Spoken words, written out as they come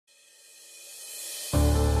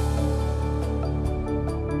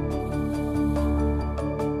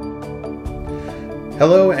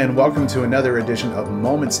Hello and welcome to another edition of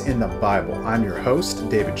Moments in the Bible. I'm your host,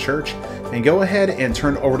 David Church, and go ahead and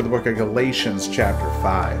turn over to the book of Galatians chapter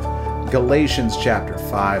 5. Galatians chapter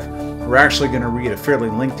 5. We're actually going to read a fairly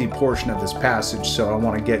lengthy portion of this passage, so I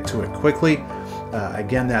want to get to it quickly.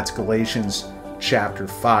 Again, that's Galatians chapter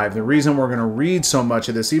 5. The reason we're going to read so much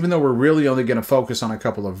of this, even though we're really only going to focus on a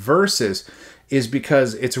couple of verses, is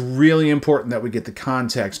because it's really important that we get the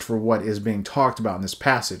context for what is being talked about in this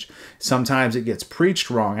passage. Sometimes it gets preached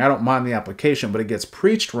wrong. I don't mind the application, but it gets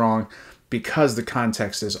preached wrong because the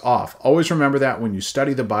context is off. Always remember that when you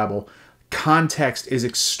study the Bible, context is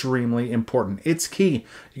extremely important. It's key.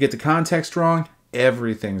 You get the context wrong,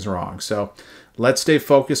 everything's wrong. So let's stay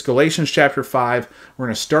focused. Galatians chapter 5, we're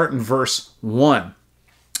going to start in verse 1.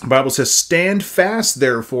 The Bible says, "Stand fast,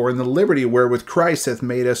 therefore, in the liberty wherewith Christ hath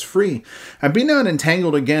made us free, and be not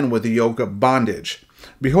entangled again with the yoke of bondage.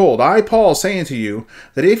 Behold, I, Paul, say unto you,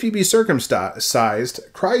 that if ye be circumcised,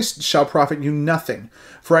 Christ shall profit you nothing.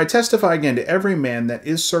 For I testify again to every man that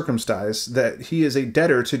is circumcised, that he is a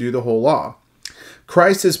debtor to do the whole law.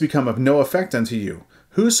 Christ is become of no effect unto you.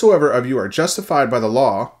 Whosoever of you are justified by the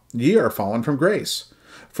law, ye are fallen from grace.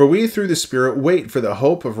 For we through the Spirit wait for the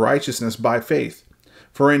hope of righteousness by faith.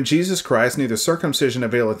 For in Jesus Christ neither circumcision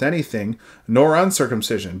availeth anything, nor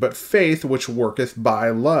uncircumcision, but faith which worketh by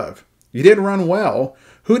love. Ye did run well.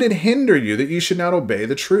 Who did hinder you that ye should not obey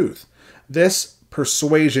the truth? This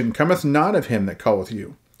persuasion cometh not of him that calleth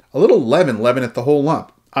you. A little leaven leaveneth the whole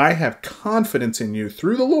lump. I have confidence in you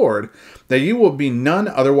through the Lord, that you will be none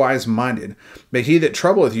otherwise minded. But he that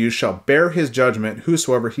troubleth you shall bear his judgment,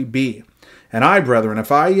 whosoever he be. And I, brethren,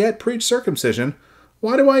 if I yet preach circumcision,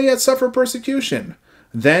 why do I yet suffer persecution?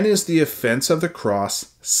 Then is the offense of the cross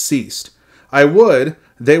ceased. I would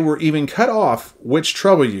they were even cut off which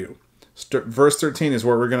trouble you." Verse 13 is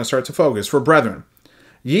where we're going to start to focus. "For brethren,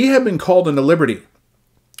 ye have been called unto liberty.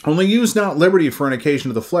 Only use not liberty for an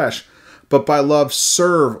occasion of the flesh, but by love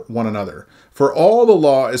serve one another. For all the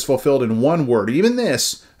law is fulfilled in one word, even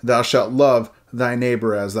this, thou shalt love thy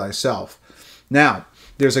neighbor as thyself." Now,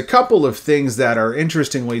 there's a couple of things that are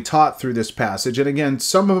interestingly taught through this passage. And again,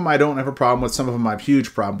 some of them I don't have a problem with, some of them I have a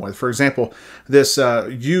huge problem with. For example, this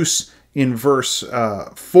use in verse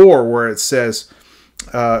 4 where it says,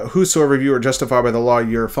 "Whosoever of you are justified by the law,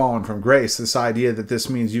 ye are fallen from grace." This idea that this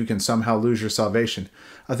means you can somehow lose your salvation.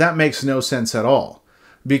 That makes no sense at all.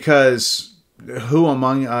 Because who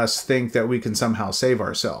among us think that we can somehow save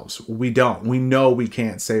ourselves? We don't. We know we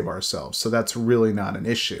can't save ourselves. So that's really not an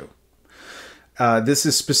issue. This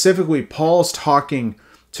is specifically Paul's talking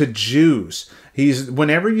to Jews.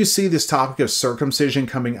 Whenever you see this topic of circumcision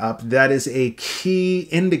coming up, that is a key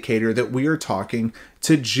indicator that we are talking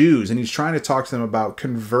to Jews. And he's trying to talk to them about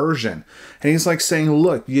conversion. And he's like saying,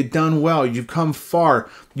 look, you've done well. You've come far.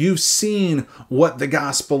 You've seen what the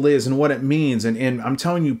gospel is and what it means. And I'm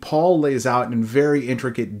telling you, Paul lays out in very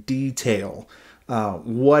intricate detail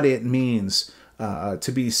what it means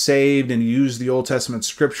to be saved, and use the Old Testament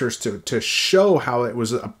scriptures to show how it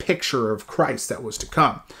was a picture of Christ that was to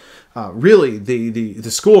come. Really, the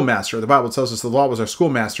schoolmaster, the Bible tells us the law was our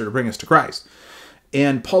schoolmaster to bring us to Christ.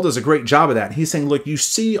 And Paul does a great job of that. He's saying, look, you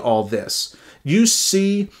see all this. You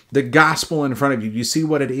see the gospel in front of you. You see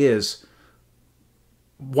what it is.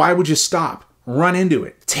 Why would you stop? Run into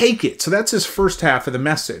it. Take it. So that's his first half of the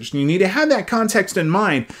message. You need to have that context in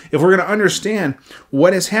mind if we're going to understand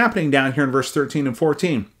what is happening down here in verse 13 and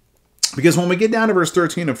 14. Because when we get down to verse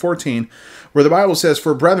 13 and 14, where the Bible says,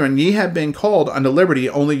 "For brethren, ye have been called unto liberty,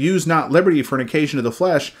 only use not liberty for an occasion of the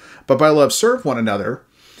flesh, but by love serve one another,"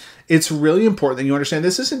 it's really important that you understand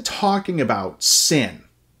this isn't talking about sin.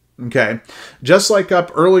 Okay? Just like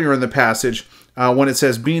up earlier in the passage, when it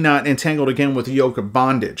says, "Be not entangled again with the yoke of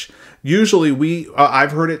bondage." Usually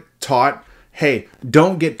I've heard it taught, hey,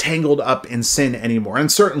 don't get tangled up in sin anymore.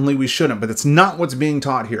 And certainly we shouldn't, but it's not what's being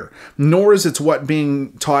taught here. Nor is it what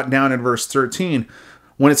being taught down in verse 13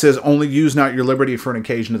 when it says, "Only use not your liberty for an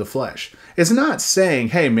occasion of the flesh." It's not saying,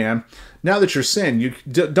 hey man, now that you're sin, you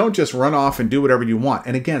don't just run off and do whatever you want.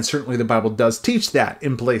 And again, certainly the Bible does teach that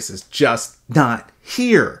in places, just not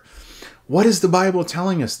here. What is the Bible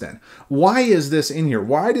telling us then? Why is this in here?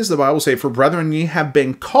 Why does the Bible say, "For brethren, ye have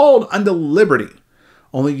been called unto liberty,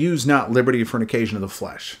 only use not liberty for an occasion of the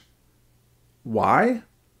flesh"? Why?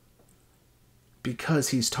 Because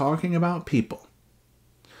he's talking about people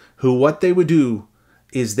who what they would do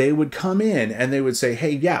is they would come in and they would say,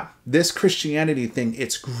 hey, yeah, this Christianity thing,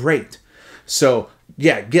 it's great. So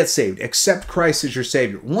yeah, get saved. Accept Christ as your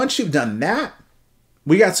Savior. Once you've done that,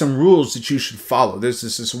 we got some rules that you should follow. There's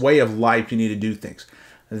this way of life you need to do things.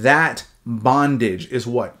 That bondage is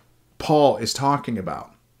what Paul is talking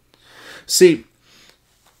about. See,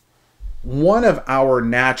 one of our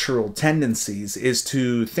natural tendencies is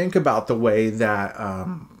to think about the way that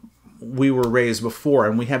we were raised before,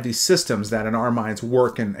 and we have these systems that in our minds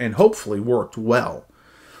work and hopefully worked well.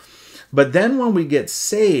 But then when we get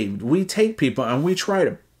saved, we take people and we try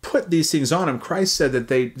to put these things on them. Christ said that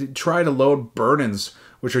they try to load burdens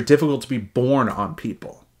which are difficult to be borne on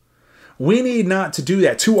people. We need not to do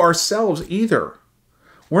that to ourselves either.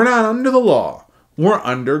 We're not under the law. We're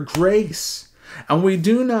under grace. And we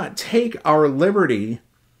do not take our liberty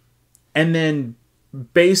and then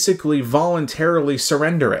basically voluntarily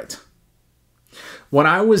surrender it. When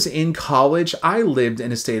I was in college, I lived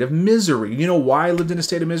in a state of misery. You know why I lived in a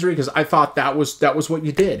state of misery? Because I thought that was what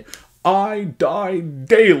you did. I died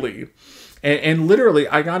daily. And literally,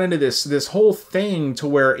 I got into this whole thing to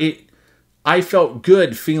where I felt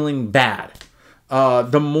good feeling bad.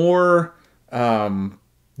 The more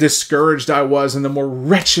discouraged I was and the more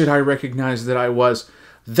wretched I recognized that I was,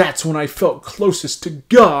 that's when I felt closest to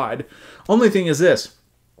God. Only thing is this,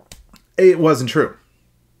 it wasn't true.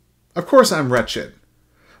 Of course I'm wretched,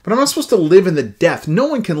 but I'm not supposed to live in the death. No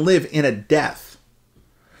one can live in a death.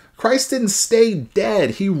 Christ didn't stay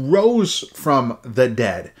dead. He rose from the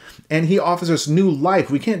dead, and he offers us new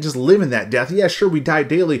life. We can't just live in that death. Yeah, sure, we die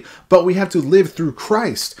daily, but we have to live through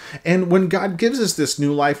Christ. And when God gives us this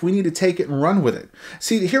new life, we need to take it and run with it.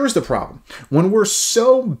 See, here's the problem. When we're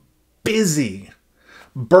so busy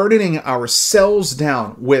burdening ourselves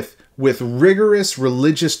down with rigorous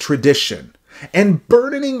religious tradition and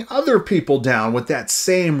burdening other people down with that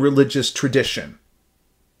same religious tradition,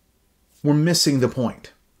 we're missing the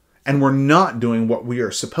point. And we're not doing what we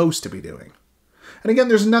are supposed to be doing. And again,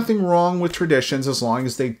 there's nothing wrong with traditions as long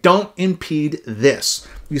as they don't impede this.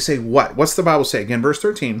 You say, what? What's the Bible say? Again, verse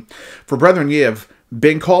 13. For brethren, ye have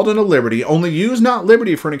been called unto liberty. Only use not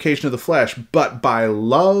liberty for an occasion of the flesh, but by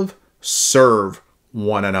love serve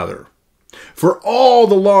one another. For all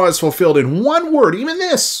the law is fulfilled in one word, even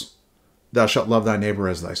this: thou shalt love thy neighbor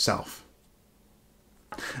as thyself.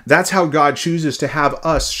 That's how God chooses to have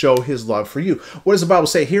us show his love for you. What does the Bible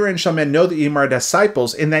say? Herein shall men know that ye are my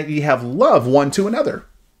disciples, in that ye have love one to another.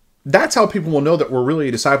 That's how people will know that we're really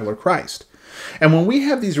a disciple of Christ. And when we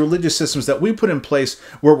have these religious systems that we put in place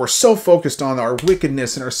where we're so focused on our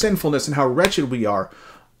wickedness and our sinfulness and how wretched we are,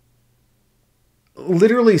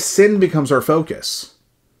 literally sin becomes our focus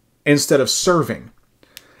instead of serving.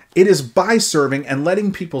 It is by serving and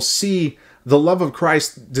letting people see the love of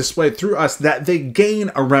Christ displayed through us that they gain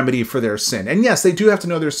a remedy for their sin. And yes, they do have to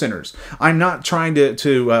know they're sinners. I'm not trying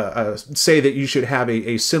to say that you should have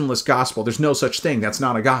a sinless gospel. There's no such thing. That's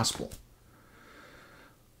not a gospel.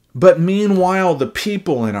 But meanwhile, the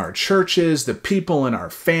people in our churches, the people in our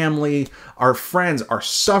family, our friends are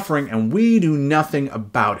suffering, and we do nothing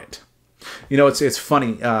about it. You know, it's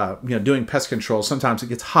funny, doing pest control, sometimes it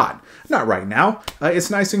gets hot. Not right now.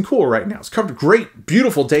 It's nice and cool right now. It's a great,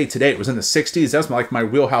 beautiful day today. It was in the 60s. That's like my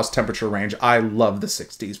wheelhouse temperature range. I love the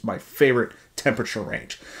 60s, my favorite temperature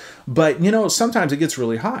range. But, sometimes it gets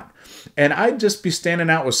really hot. And I'd just be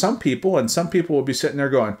standing out with some people, and some people would be sitting there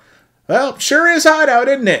going, well, sure is hot out,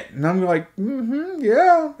 isn't it? And I'm like,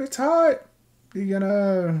 yeah, it's hot. You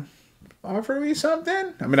gonna offer me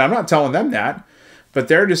something? I mean, I'm not telling them that. But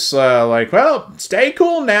they're just like, well, stay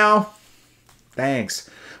cool now. Thanks.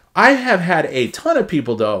 I have had a ton of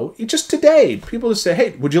people, though, just today, people just say,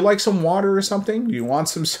 hey, would you like some water or something? Do you want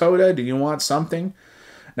some soda? Do you want something?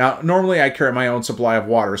 Now, normally I carry my own supply of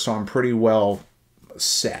water, so I'm pretty well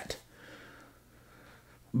set.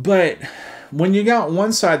 But when you got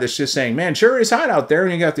one side that's just saying, man, sure is hot out there,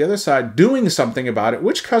 and you got the other side doing something about it,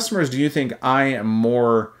 which customers do you think I am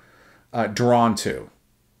more drawn to?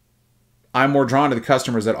 I'm more drawn to the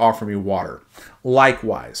customers that offer me water.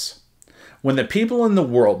 Likewise, when the people in the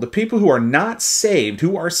world, the people who are not saved,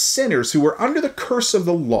 who are sinners, who are under the curse of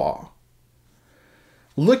the law,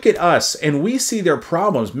 look at us and we see their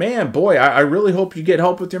problems. Man, boy, I really hope you get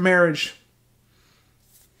help with your marriage.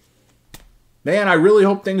 Man, I really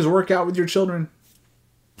hope things work out with your children.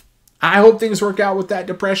 I hope things work out with that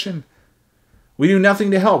depression. We do nothing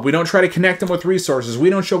to help. We don't try to connect them with resources. We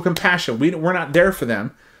don't show compassion. We're not there for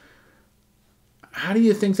them. How do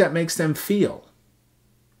you think that makes them feel?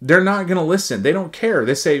 They're not going to listen. They don't care.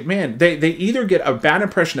 They say, man, they either get a bad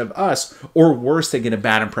impression of us, or worse, they get a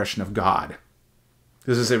bad impression of God.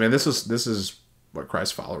 Because they say, man, this is what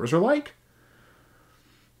Christ's followers are like.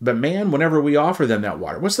 But man, whenever we offer them that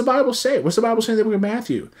water, what's the Bible say? What's the Bible say in the book of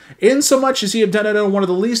Matthew? Insomuch as ye have done it unto one of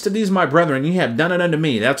the least of these my brethren, ye have done it unto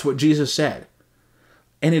me. That's what Jesus said.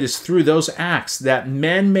 And it is through those acts that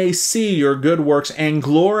men may see your good works and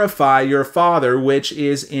glorify your Father which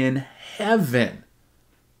is in heaven.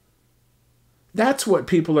 That's what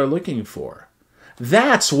people are looking for.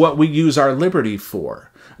 That's what we use our liberty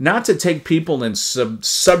for. Not to take people and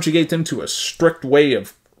subjugate them to a strict way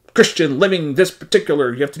of Christian living, this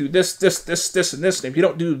particular, you have to do this, and this. And if you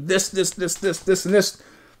don't do this, and this.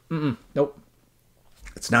 Nope.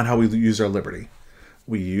 It's not how we use our liberty.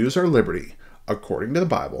 We use our liberty, according to the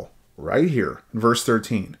Bible, right here, in verse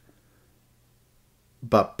 13.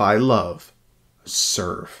 But by love,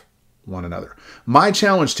 serve one another. My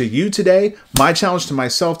challenge to you today, my challenge to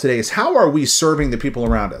myself today is, how are we serving the people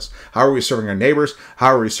around us? How are we serving our neighbors? How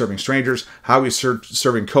are we serving strangers? How are we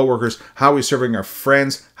serving coworkers? How are we serving our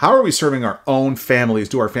friends? How are we serving our own families?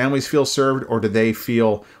 Do our families feel served, or do they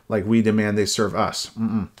feel like we demand they serve us?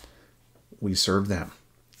 We serve them.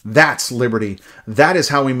 That's liberty. That is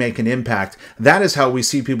how we make an impact. That is how we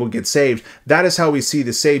see people get saved. That is how we see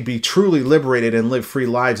the saved be truly liberated and live free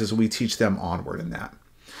lives as we teach them onward in that.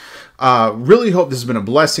 Really hope this has been a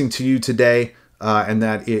blessing to you today, and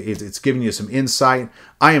that it's given you some insight.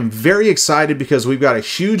 I am very excited because we've got a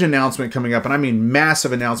huge announcement coming up, and I mean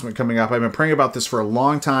massive announcement coming up. I've been praying about this for a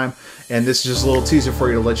long time, and this is just a little teaser for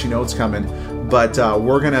you to let you know it's coming. But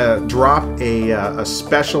we're going to drop a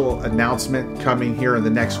special announcement coming here in the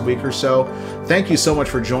next week or so. Thank you so much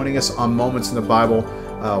for joining us on Moments in the Bible.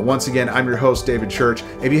 Once again, I'm your host, David Church.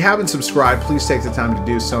 If you haven't subscribed, please take the time to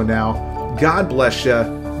do so now. God bless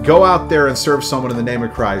you. Go out there and serve someone in the name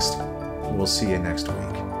of Christ. We'll see you next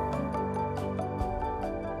week.